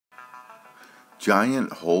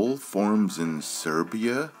Giant hole forms in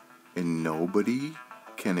Serbia and nobody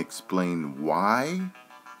can explain why,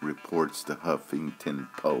 reports the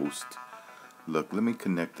Huffington Post. Look, let me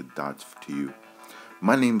connect the dots to you.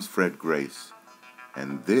 My name's Fred Grace,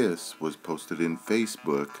 and this was posted in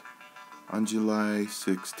Facebook on July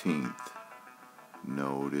 16th.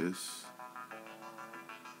 Notice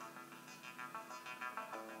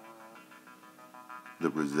the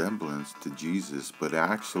resemblance to Jesus, but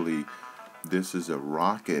actually this is a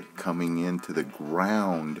rocket coming into the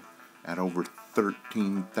ground at over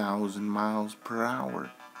 13,000 miles per hour.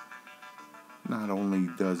 Not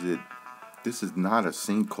only does it, this is not a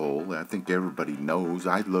sinkhole. I think everybody knows.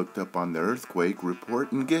 I looked up on the earthquake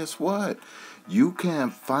report, and guess what? You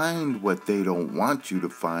can't find what they don't want you to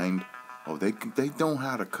find. Oh, they know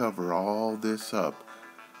how to cover all this up.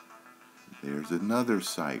 There's another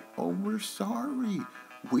site. Oh, we're sorry.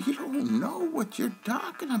 We don't know what you're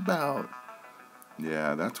talking about.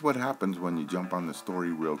 Yeah, that's what happens when you jump on the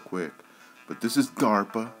story real quick. But this is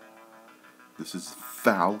DARPA. This is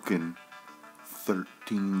Falcon.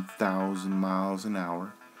 13,000 miles an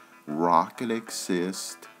hour. Rocket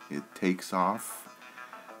exists. It takes off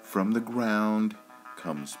from the ground,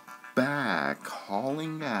 comes back,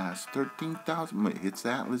 hauling ass. 13,000. It hits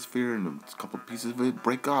the atmosphere, and a couple pieces of it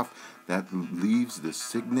break off. That leaves the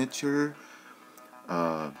signature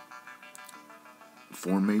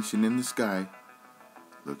formation in the sky.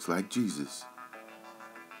 Looks like Jesus.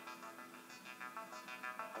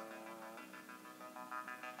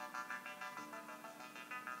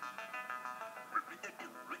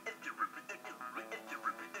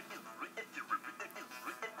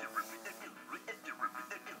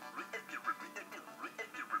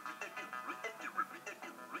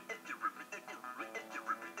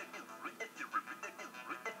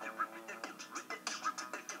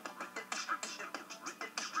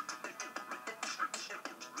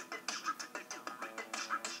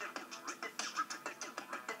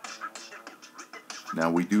 Now,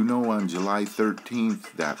 we do know on July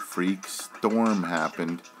 13th that freak storm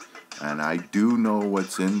happened, and I do know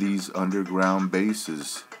what's in these underground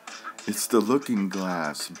bases. It's the looking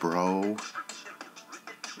glass, bro.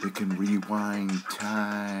 It can rewind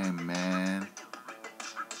time, man.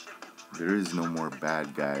 There is no more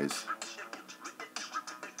bad guys.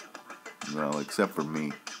 Well, except for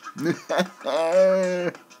me.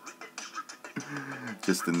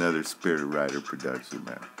 Just another Spirit Rider production,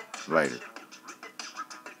 man. Later.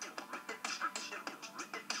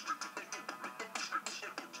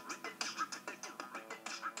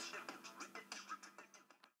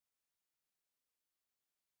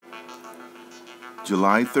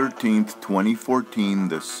 July 13th, 2014,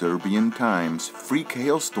 the Serbian Times. Freak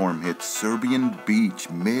hailstorm hits Serbian beach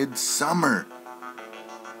mid-summer.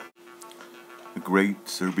 A great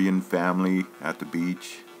Serbian family at the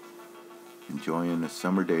beach, enjoying a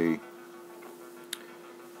summer day.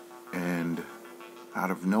 And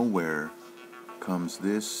out of nowhere comes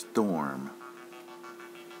this storm.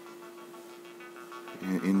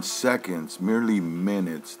 In seconds, merely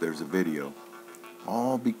minutes, there's a video.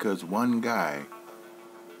 All because one guy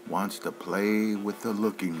wants to play with the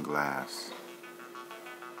looking glass.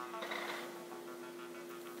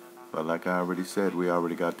 But like I already said, we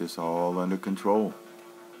already got this all under control.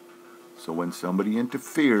 So when somebody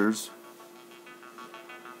interferes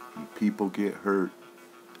and people get hurt,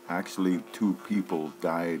 actually 2 people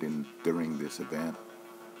died during this event.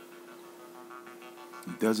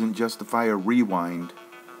 It doesn't justify a rewind,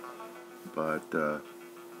 but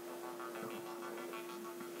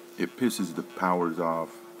it pisses the powers off.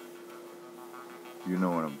 You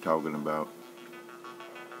know what I'm talking about.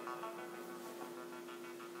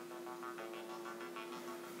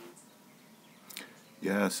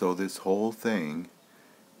 Yeah, so this whole thing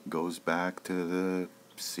goes back to the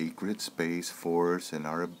secret space force and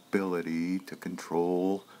our ability to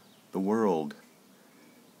control the world.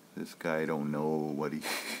 This guy don't know what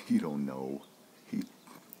he don't know. He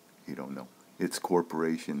don't know. It's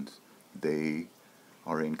corporations. They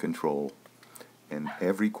are in control. And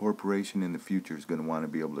every corporation in the future is going to want to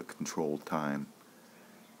be able to control time.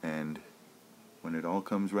 And when it all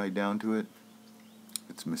comes right down to it,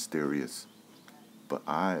 it's mysterious. But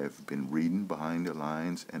I've been reading behind the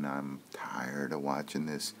lines, and I'm tired of watching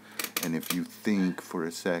this. And if you think for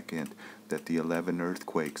a second that the 11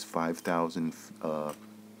 earthquakes 5,000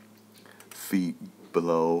 feet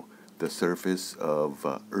below the surface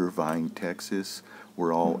of Irvine, Texas,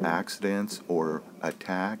 were all accidents or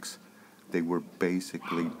attacks, they were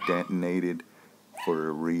basically detonated for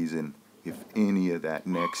a reason. If any of that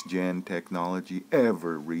next-gen technology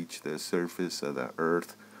ever reached the surface of the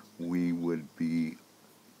earth, we would be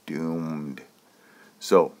doomed.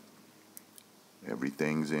 So,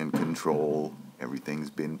 everything's in control. Everything's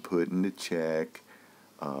been put into check.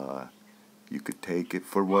 You could take it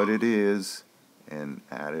for what it is and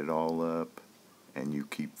add it all up, and you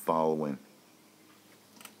keep following.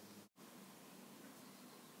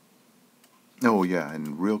 Oh yeah,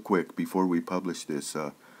 and real quick before we publish this,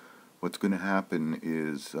 what's going to happen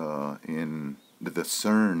is in the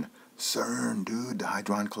CERN, dude, the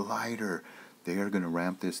Hadron Collider, they are going to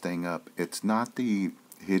ramp this thing up. It's not the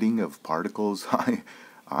hitting of particles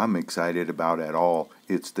I'm excited about at all.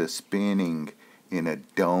 It's the spinning in a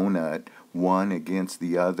donut, one against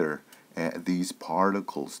the other. These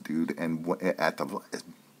particles, dude, and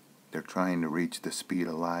they're trying to reach the speed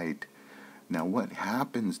of light. Now, what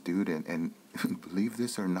happens, dude, and believe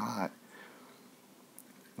this or not,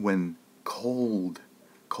 when cold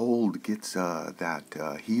gets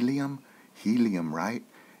that helium, right?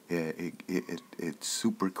 It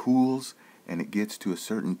super cools, and it gets to a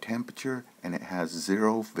certain temperature, and it has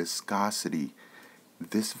zero viscosity.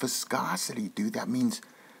 This viscosity, dude, that means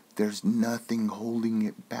there's nothing holding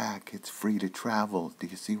it back. It's free to travel. Do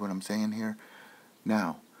you see what I'm saying here?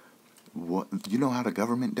 Now, what you know how the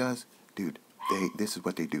government does? Dude, this is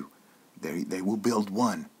what they do. They will build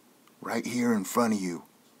one right here in front of you.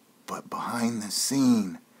 But behind the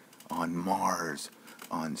scene, on Mars,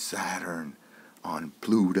 on Saturn, on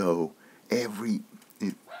Pluto,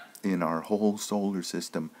 in our whole solar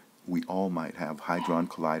system, we all might have hadron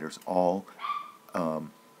colliders all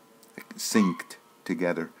synced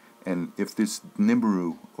together. And if this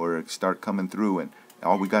Nibiru or start coming through, and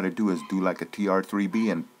all we got to do is do like a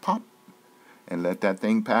TR3B and pop, and let that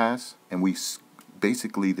thing pass, and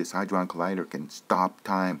basically this hadron collider can stop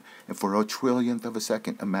time, and for a trillionth of a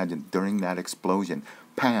second, imagine during that explosion,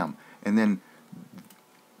 pam, and then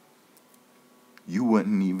you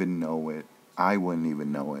wouldn't even know it, I wouldn't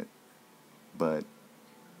even know it, but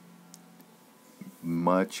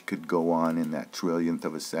much could go on in that trillionth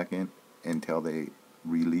of a second until they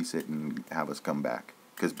release it and have us come back,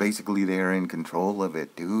 because basically they're in control of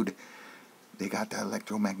it, dude. They got the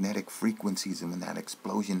electromagnetic frequencies, and when that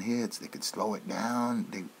explosion hits, they could slow it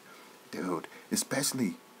down. Dude,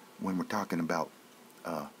 especially when we're talking about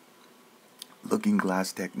looking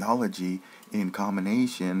glass technology in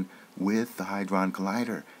combination with the Hadron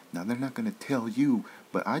Collider. Now, they're not going to tell you,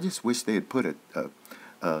 but I just wish they had put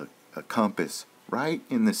a compass right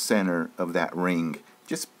in the center of that ring.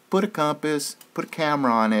 Just put a compass, put a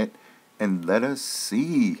camera on it, and let us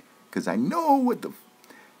see. Because I know what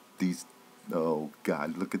these... Oh,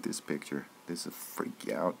 God, look at this picture. This is a freak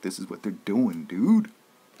you out. This is what they're doing, dude.